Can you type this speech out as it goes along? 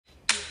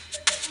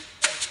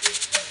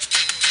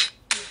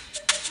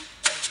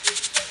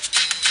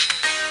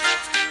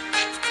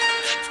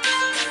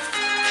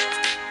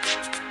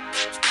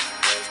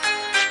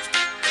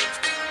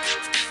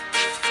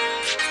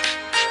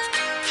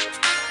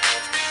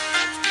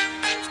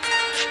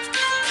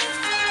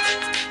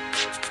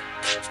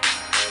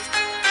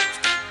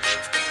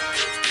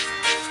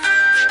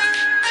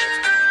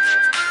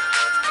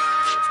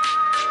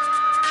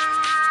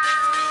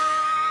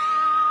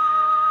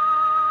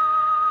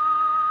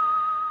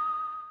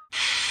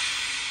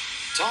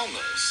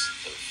Thomas,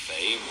 the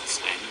famous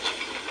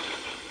engine.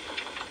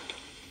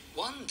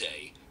 One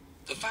day,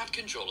 the Fat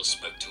Controller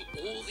spoke to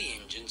all the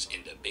engines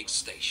in the big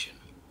station.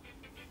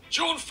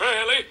 John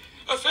Fairley,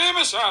 a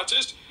famous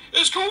artist,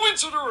 is coming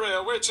to the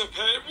railway to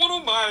paint one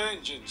of my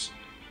engines.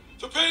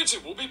 The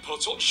painting will be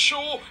put on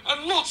show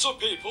and lots of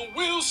people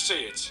will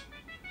see it.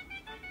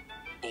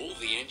 All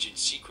the engines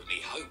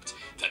secretly hoped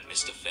that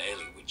Mr.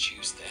 Fairley would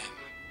choose them.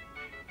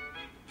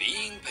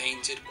 Being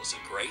painted was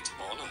a great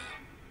honour.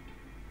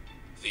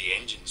 The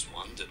engines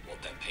wondered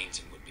what their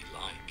painting would be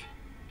like.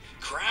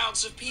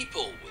 Crowds of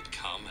people would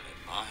come and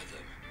admire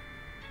them.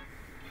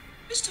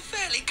 Mr.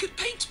 Fairley could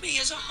paint me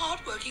as a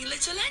hard-working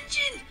little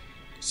engine,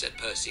 said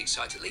Percy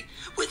excitedly,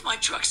 with my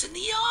trucks in the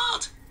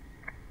yard.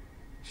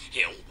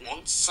 He'll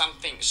want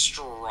something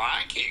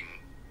striking,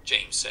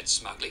 James said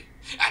smugly.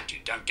 And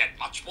you don't get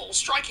much more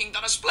striking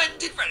than a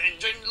splendid red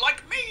engine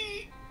like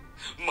me.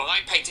 My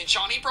painted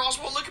shiny brass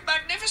will look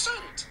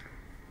magnificent.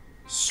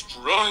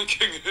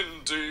 Striking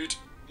indeed,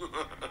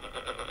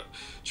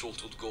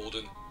 chortled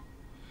Gordon.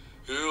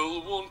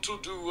 He'll want to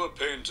do a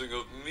painting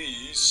of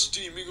me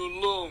steaming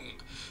along,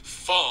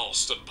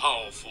 fast and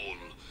powerful.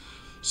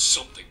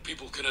 Something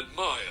people can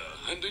admire,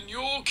 and in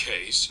your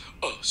case,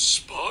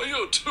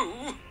 aspire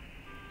to.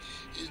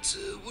 It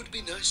would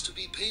be nice to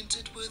be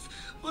painted with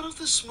one of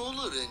the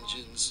smaller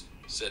engines,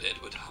 said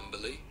Edward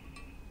humbly.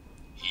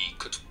 He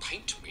could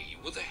paint me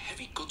with a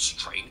heavy goods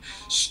train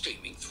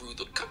steaming through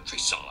the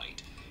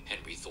countryside,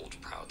 Henry thought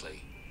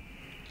proudly.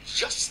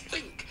 Just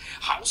think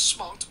how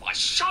smart my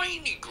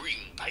shiny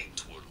green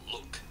paint would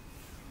look.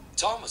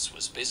 Thomas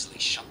was busily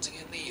shunting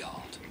in the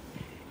yard.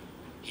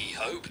 He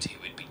hoped he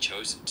would be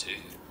chosen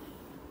too.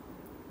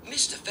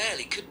 Mr.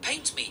 Fairley could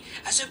paint me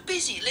as a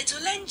busy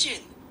little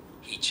engine,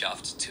 he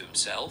chuffed to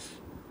himself.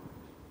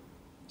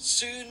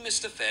 Soon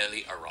Mr.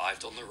 Fairley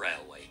arrived on the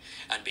railway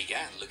and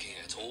began looking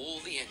at all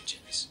the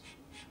engines.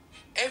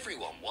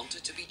 Everyone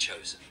wanted to be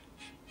chosen,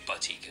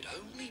 but he could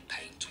only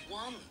paint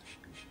one.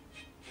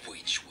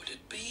 Which would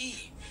it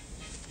be?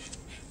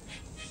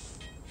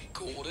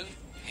 Gordon,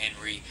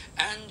 Henry,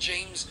 and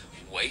James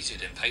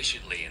waited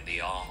impatiently in the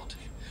yard,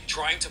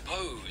 trying to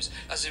pose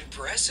as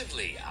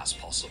impressively as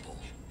possible.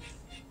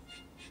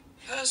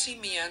 Percy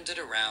meandered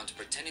around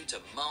pretending to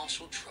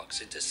marshal trucks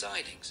into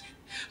sidings,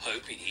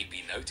 hoping he'd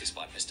be noticed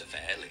by Mr.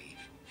 Fairley.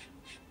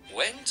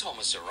 When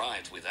Thomas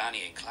arrived with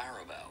Annie and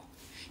Clarabelle,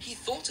 he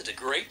thought it a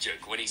great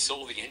joke when he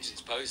saw the engines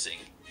posing.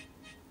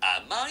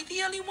 Am I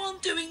the only one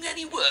doing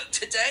any work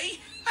today?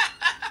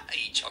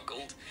 He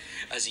chuckled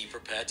as he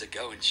prepared to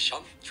go and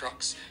shunt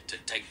trucks to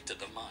take to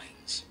the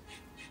mines.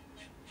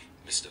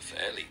 Mr.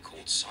 Fairley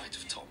caught sight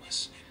of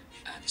Thomas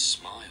and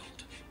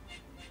smiled.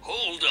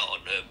 Hold on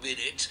a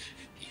minute,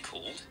 he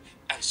called,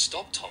 and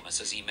stopped Thomas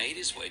as he made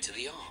his way to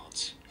the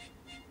yards.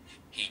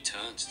 He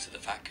turned to the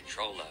Fat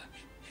Controller.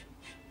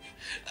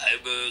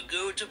 I'm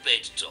going to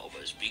paint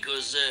Thomas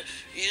because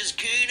he is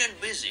keen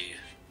and busy,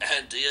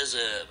 and he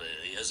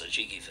has a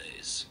cheeky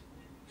face.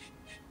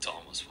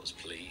 Thomas was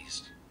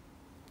pleased.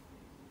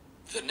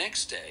 The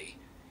next day,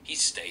 he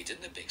stayed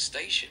in the big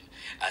station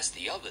as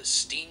the others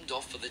steamed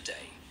off for the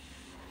day.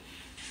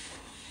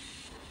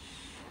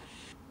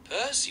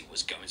 Percy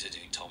was going to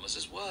do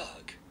Thomas's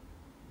work.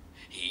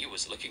 He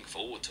was looking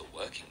forward to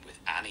working with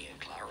Annie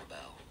and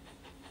Clarabelle.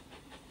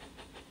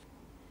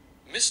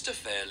 Mr.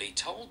 Fairley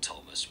told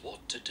Thomas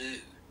what to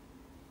do.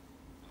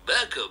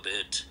 Back a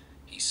bit,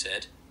 he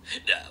said.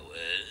 Now,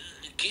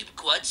 keep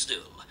quite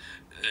still.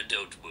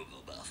 Don't move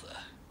a Martha.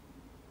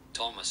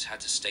 Thomas had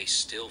to stay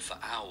still for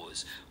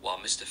hours while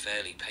Mr.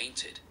 Fairley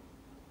painted.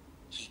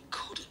 He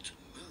couldn't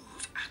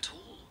move at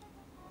all.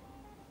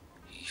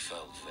 He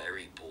felt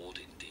very bored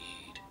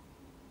indeed.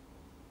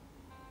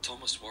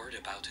 Thomas worried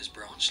about his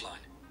branch line.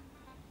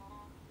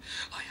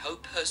 I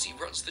hope Percy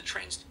runs the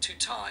trains to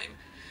time,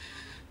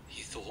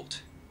 he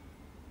thought.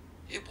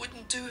 It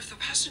wouldn't do if the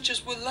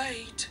passengers were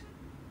late.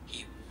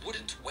 He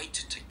wouldn't wait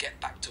to get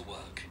back to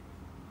work.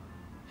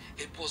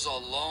 It was a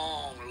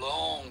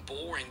long,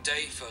 boring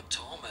day for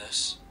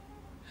Thomas.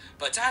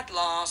 But at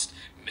last,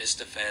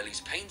 Mr. Fairley's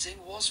painting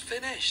was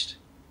finished.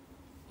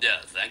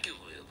 Thank you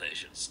for your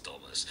patience,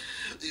 Thomas.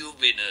 You've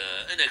been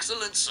an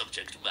excellent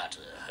subject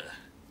matter.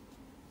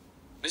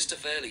 Mr.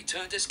 Fairley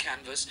turned his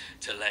canvas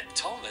to let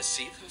Thomas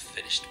see the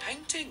finished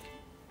painting.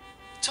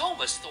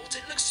 Thomas thought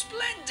it looked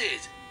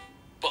splendid,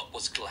 but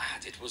was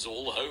glad it was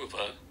all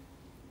over.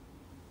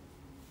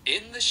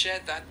 In the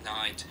shed that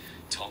night,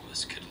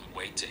 Thomas couldn't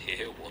wait to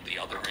hear what the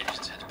other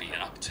engines had been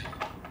up to.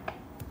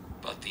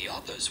 But the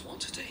others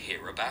wanted to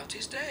hear about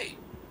his day.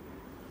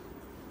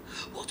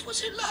 What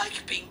was it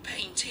like being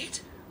painted?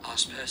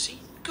 Asked Percy.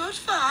 Good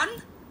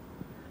fun?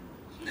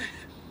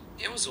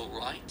 It was all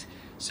right,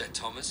 said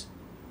Thomas,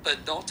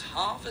 but not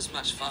half as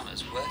much fun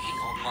as working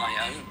on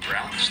my own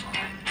branch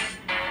line.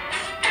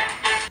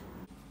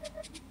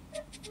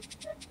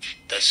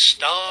 The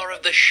star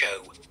of the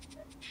show.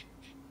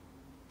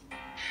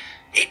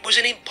 It was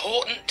an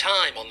important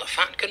time on the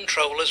Fat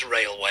Controller's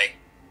railway.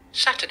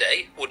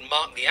 Saturday would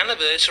mark the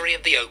anniversary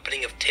of the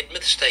opening of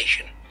Tidmouth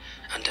Station,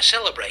 and to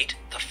celebrate,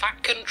 the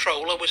Fat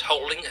Controller was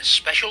holding a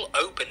special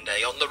open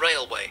day on the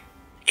railway.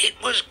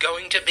 It was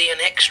going to be an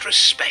extra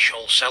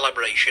special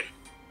celebration.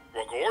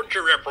 "We're going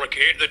to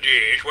replicate the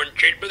days when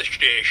Tidmouth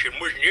Station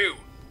was new,"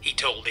 he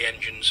told the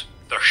engines.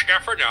 "The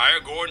staff and I are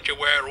going to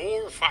wear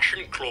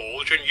old-fashioned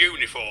clothes and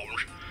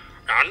uniforms,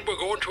 and we're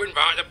going to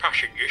invite the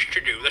passengers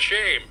to do the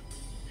same."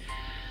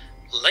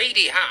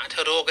 Lady Hat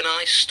had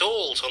organised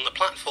stalls on the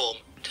platform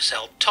to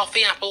sell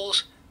toffee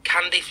apples,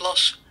 candy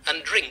floss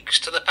and drinks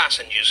to the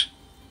passengers.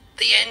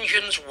 The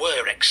engines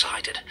were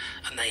excited,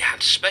 and they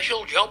had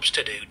special jobs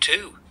to do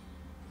too.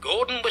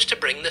 Gordon was to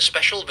bring the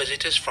special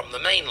visitors from the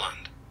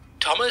mainland.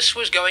 Thomas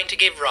was going to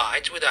give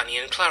rides with Annie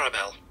and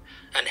Clarabelle,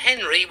 and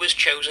Henry was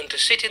chosen to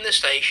sit in the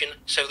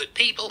station so that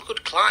people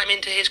could climb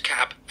into his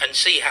cab and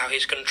see how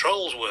his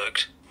controls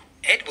worked.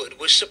 Edward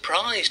was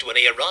surprised when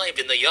he arrived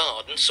in the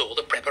yard and saw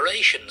the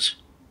preparations.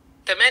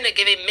 "The men are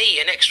giving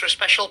me an extra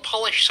special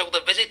polish so the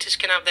visitors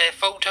can have their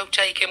photo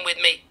taken with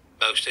me,"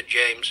 boasted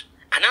James.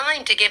 "And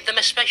I'm to give them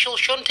a special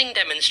shunting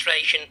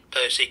demonstration,"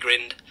 Percy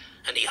grinned,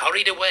 and he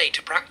hurried away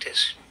to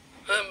practice.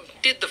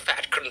 Did the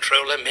Fat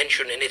Controller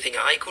mention anything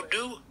I could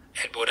do?"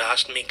 Edward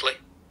asked meekly.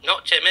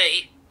 "Not to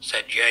me,"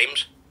 said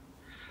James.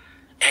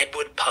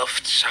 Edward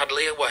puffed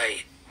sadly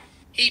away.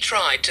 He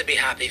tried to be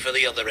happy for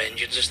the other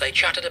engines as they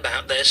chatted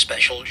about their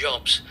special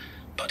jobs,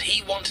 but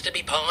he wanted to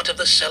be part of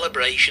the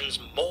celebrations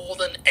more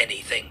than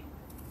anything.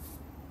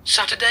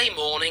 Saturday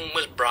morning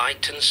was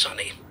bright and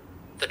sunny.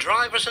 The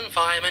drivers and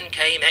firemen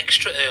came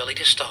extra early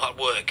to start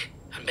work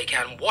and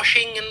began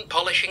washing and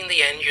polishing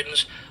the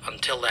engines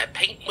until their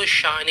paint was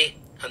shiny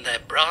and their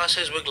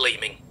brasses were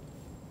gleaming.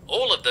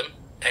 All of them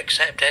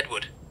except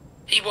Edward.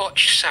 He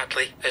watched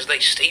sadly as they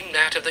steamed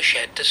out of the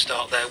shed to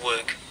start their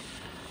work.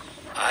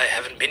 "I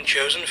haven't been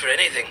chosen for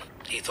anything,"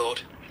 he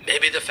thought.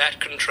 "Maybe the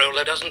Fat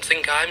Controller doesn't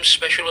think I'm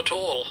special at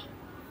all."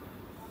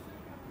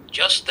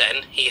 Just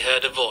then he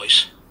heard a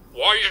voice.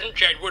 "Why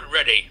isn't Edward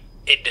ready?"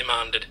 it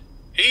demanded.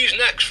 "He's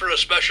next for a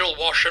special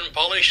wash and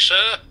polish,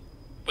 sir.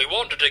 We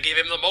wanted to give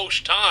him the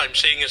most time,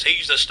 seeing as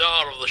he's the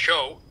star of the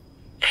show."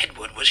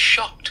 Edward was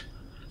shocked.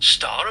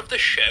 "Star of the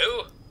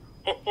show?"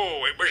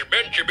 "Oh, it was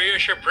meant to be a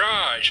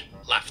surprise,"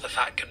 laughed the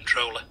Fat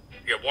Controller.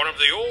 "You're one of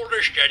the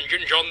oldest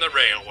engines on the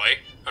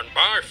railway, and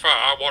by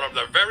far one of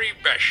the very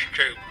best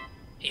too."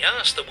 He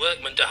asked the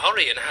workmen to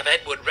hurry and have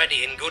Edward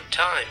ready in good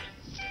time.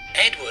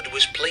 Edward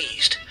was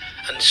pleased,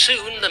 and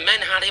soon the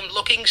men had him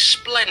looking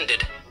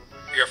splendid.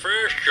 "Your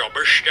first job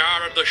as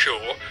star of the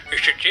show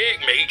is to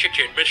take me to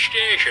Tidmouth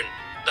Station,"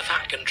 the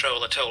Fat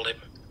Controller told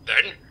him.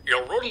 "Then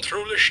you'll run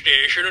through the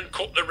station and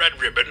cut the red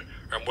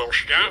ribbon, and we'll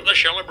start the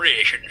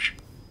celebrations."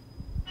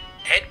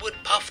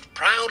 Edward puffed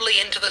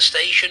proudly into the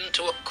station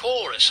to a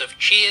chorus of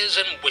cheers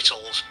and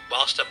whistles,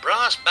 whilst a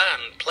brass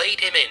band played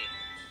him in.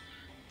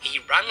 He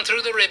ran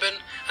through the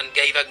ribbon and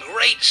gave a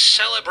great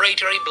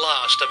celebratory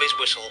blast of his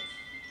whistle.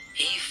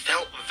 He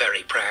felt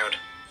very proud.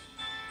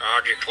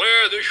 "I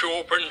declare this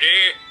open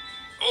day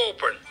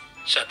open,"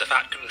 said the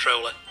Fat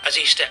Controller as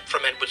he stepped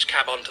from Edward's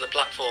cab onto the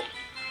platform.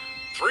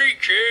 3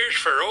 cheers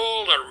for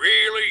all the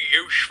really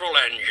useful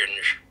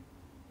engines."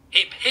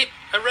 "Hip hip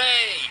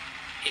hooray!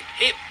 Hip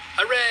hip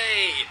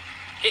hooray!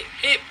 Hip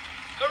hip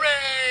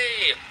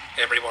hooray!"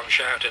 everyone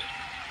shouted.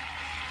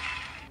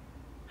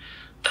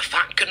 The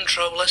Fat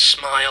Controller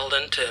smiled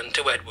and turned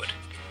to Edward.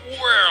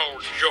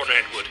 "Well done,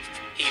 Edward,"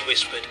 he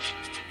whispered.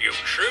 "You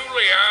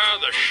truly are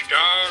the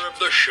star of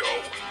the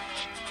show."